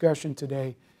this discussion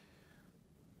today,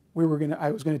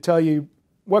 I was going to tell you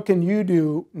what can you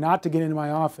do not to get into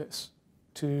my office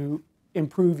to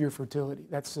improve your fertility.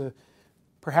 That's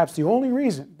perhaps the only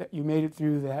reason that you made it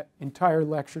through that entire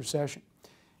lecture session.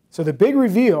 So the big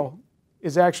reveal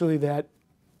is actually that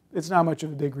it's not much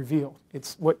of a big reveal.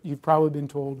 It's what you've probably been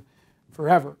told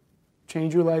forever.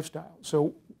 Change your lifestyle.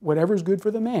 So whatever's good for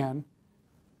the man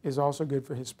is also good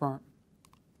for his sperm.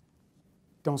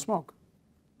 Don't smoke.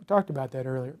 We talked about that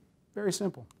earlier. Very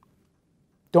simple.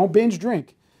 Don't binge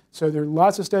drink. So there are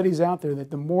lots of studies out there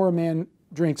that the more a man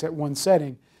drinks at one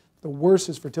setting, the worse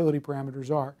his fertility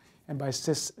parameters are. And by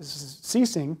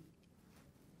ceasing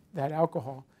that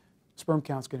alcohol, sperm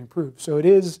counts can improve. So it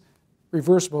is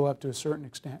reversible up to a certain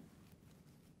extent.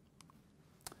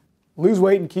 Lose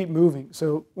weight and keep moving.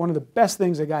 So one of the best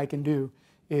things a guy can do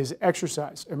is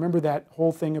exercise. Remember that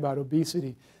whole thing about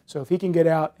obesity. So if he can get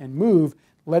out and move,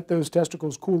 let those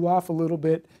testicles cool off a little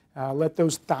bit, let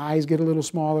those thighs get a little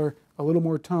smaller, a little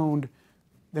more toned,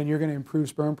 then you're going to improve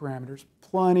sperm parameters.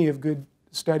 Plenty of good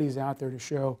studies out there to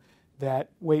show that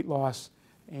weight loss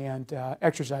and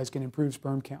exercise can improve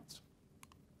sperm counts.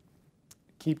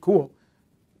 Keep cool.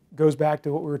 Goes back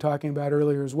to what we were talking about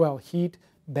earlier as well. Heat,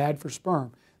 bad for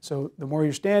sperm. So the more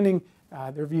you're standing,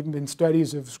 there have even been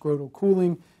studies of scrotal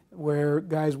cooling where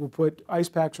guys will put ice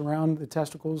packs around the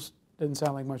testicles. Doesn't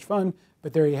sound like much fun,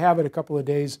 but there you have it, a couple of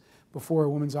days before a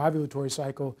woman's ovulatory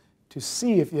cycle to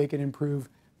see if they can improve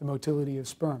the motility of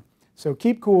sperm. So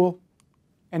keep cool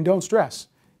and don't stress.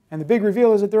 And the big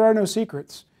reveal is that there are no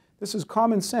secrets. This is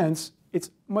common sense.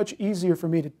 It's much easier for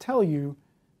me to tell you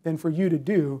than for you to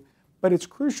do, but it's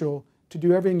crucial to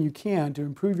do everything you can to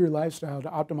improve your lifestyle to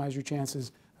optimize your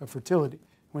chances of fertility.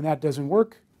 When that doesn't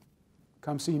work,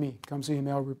 come see me. Come see a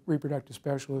male reproductive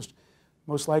specialist.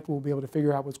 Most likely we'll be able to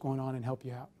figure out what's going on and help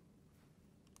you out.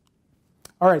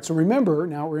 All right, so remember,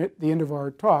 now we're at the end of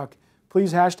our talk,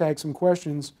 please hashtag some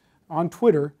questions on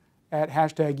Twitter at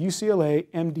hashtag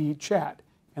UCLAMDChat,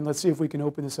 and let's see if we can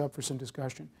open this up for some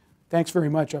discussion. Thanks very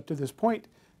much up to this point.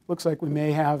 Looks like we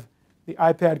may have the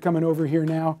iPad coming over here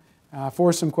now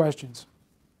for some questions.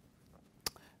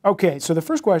 Okay, so the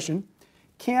first question,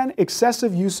 can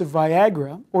excessive use of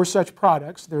Viagra or such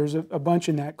products, there's a bunch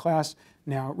in that class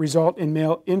now, result in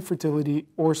male infertility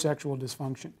or sexual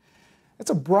dysfunction? That's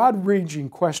a broad-ranging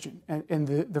question, and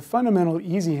the fundamental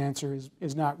easy answer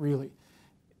is not really.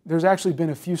 There's actually been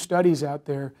a few studies out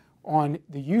there on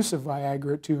the use of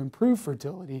Viagra to improve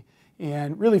fertility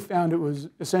and really found it was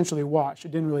essentially a wash.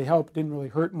 It didn't really help, didn't really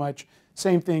hurt much.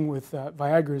 Same thing with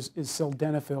Viagra is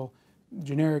sildenafil,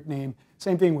 generic name.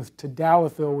 Same thing with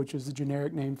tadalafil, which is the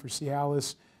generic name for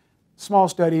Cialis. Small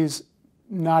studies,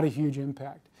 not a huge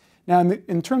impact. Now,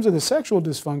 in terms of the sexual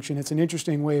dysfunction, it's an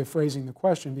interesting way of phrasing the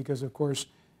question because, of course,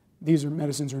 these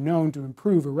medicines are known to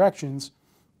improve erections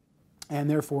and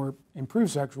therefore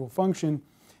improve sexual function.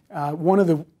 One of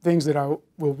the things that I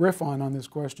will riff on this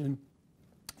question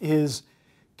is,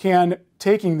 can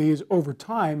taking these over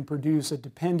time produce a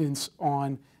dependence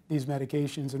on these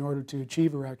medications in order to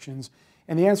achieve erections?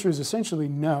 And the answer is essentially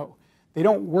no. They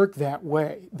don't work that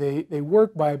way. They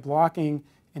work by blocking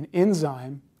an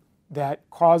enzyme that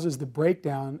causes the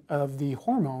breakdown of the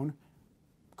hormone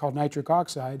called nitric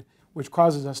oxide, which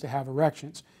causes us to have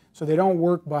erections. So they don't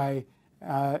work by,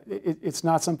 it's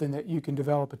not something that you can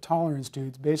develop a tolerance to.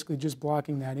 It's basically just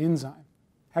blocking that enzyme.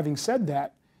 Having said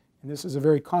that, and this is a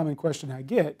very common question I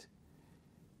get,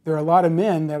 there are a lot of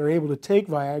men that are able to take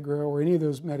Viagra or any of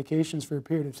those medications for a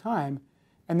period of time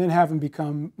and then have them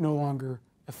become no longer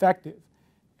effective.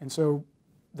 And so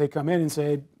they come in and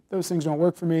say, those things don't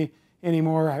work for me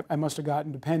anymore, I must have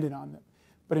gotten dependent on them.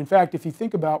 But in fact, if you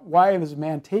think about why is a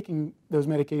man taking those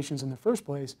medications in the first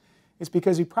place, it's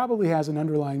because he probably has an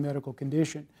underlying medical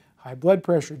condition, high blood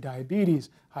pressure, diabetes,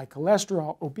 high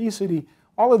cholesterol, obesity,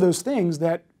 all of those things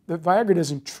that Viagra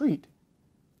doesn't treat.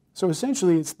 So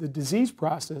essentially it's the disease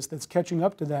process that's catching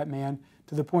up to that man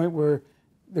to the point where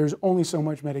there's only so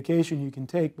much medication you can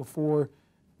take before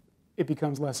it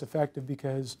becomes less effective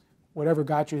because whatever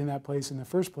got you in that place in the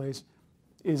first place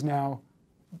is now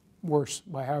worse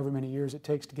by however many years it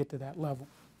takes to get to that level.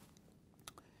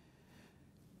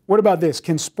 What about this?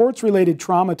 Can sports-related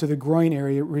trauma to the groin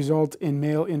area result in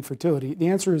male infertility? The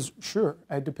answer is sure.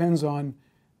 It depends on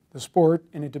the sport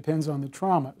and it depends on the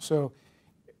trauma. So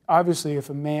obviously if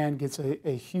a man gets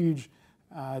a huge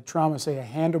trauma, say a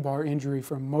handlebar injury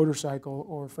from a motorcycle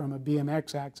or from a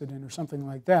BMX accident or something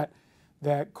like that,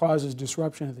 that causes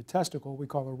disruption of the testicle, we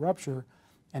call a rupture,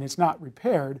 and it's not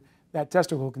repaired, that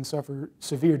testicle can suffer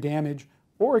severe damage,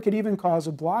 or it could even cause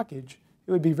a blockage.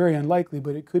 It would be very unlikely,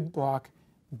 but it could block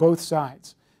both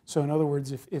sides. So in other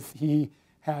words, if he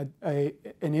had an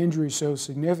injury so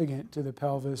significant to the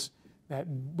pelvis that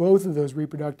both of those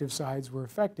reproductive sides were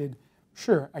affected,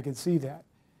 sure, I could see that.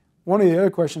 One of the other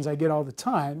questions I get all the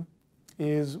time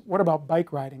is, what about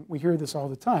bike riding? We hear this all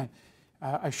the time.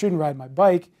 I shouldn't ride my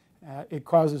bike. It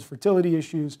causes fertility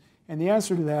issues. And the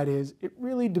answer to that is, it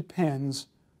really depends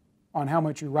on how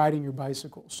much you're riding your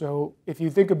bicycle. So if you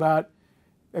think about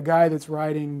a guy that's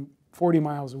riding 40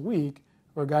 miles a week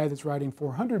or a guy that's riding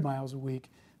 400 miles a week,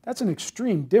 that's an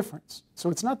extreme difference. So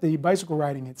it's not the bicycle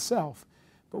riding itself,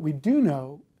 but we do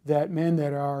know that men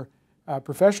that are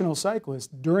professional cyclists,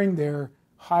 during their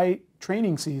high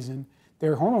training season,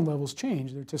 their hormone levels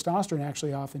change. Their testosterone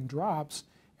actually often drops,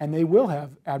 and they will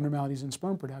have abnormalities in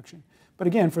sperm production. But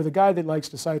again, for the guy that likes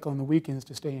to cycle on the weekends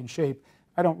to stay in shape,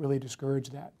 I don't really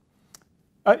discourage that.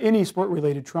 Any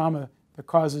sport-related trauma that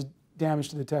causes damage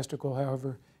to the testicle,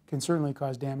 however, can certainly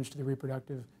cause damage to the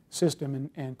reproductive system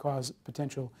and cause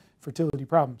potential fertility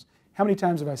problems. How many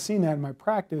times have I seen that in my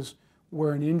practice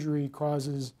where an injury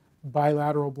causes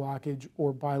bilateral blockage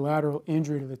or bilateral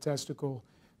injury to the testicle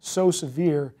so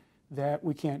severe that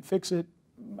we can't fix it?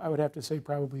 I would have to say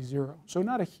probably zero. So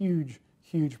not a huge,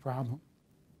 huge problem.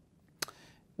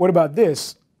 What about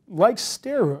this? Like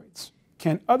steroids,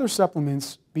 can other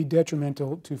supplements be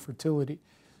detrimental to fertility?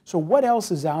 So what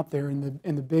else is out there in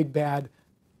the big bad,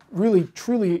 really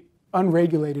truly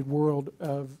unregulated world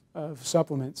of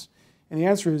supplements? And the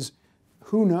answer is,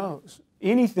 who knows?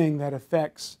 Anything that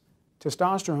affects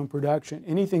testosterone production,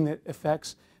 anything that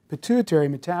affects pituitary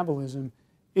metabolism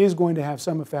is going to have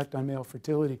some effect on male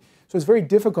fertility. So it's very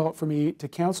difficult for me to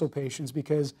counsel patients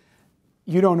because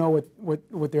you don't know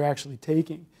what they're actually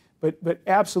taking. But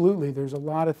absolutely, there's a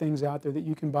lot of things out there that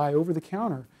you can buy over the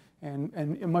counter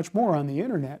and much more on the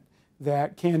internet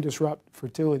that can disrupt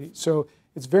fertility. So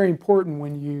it's very important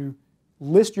when you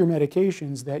list your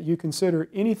medications that you consider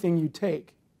anything you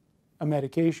take a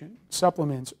medication,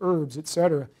 supplements, herbs,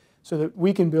 etc., so that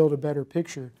we can build a better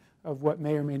picture of what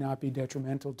may or may not be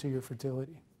detrimental to your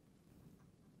fertility.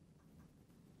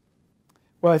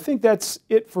 Well, I think that's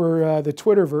it for the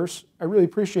Twitterverse. I really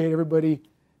appreciate everybody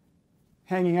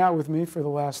hanging out with me for the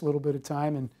last little bit of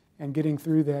time and getting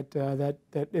through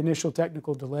that initial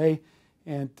technical delay.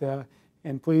 And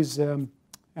please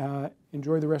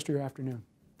enjoy the rest of your afternoon.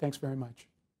 Thanks very much.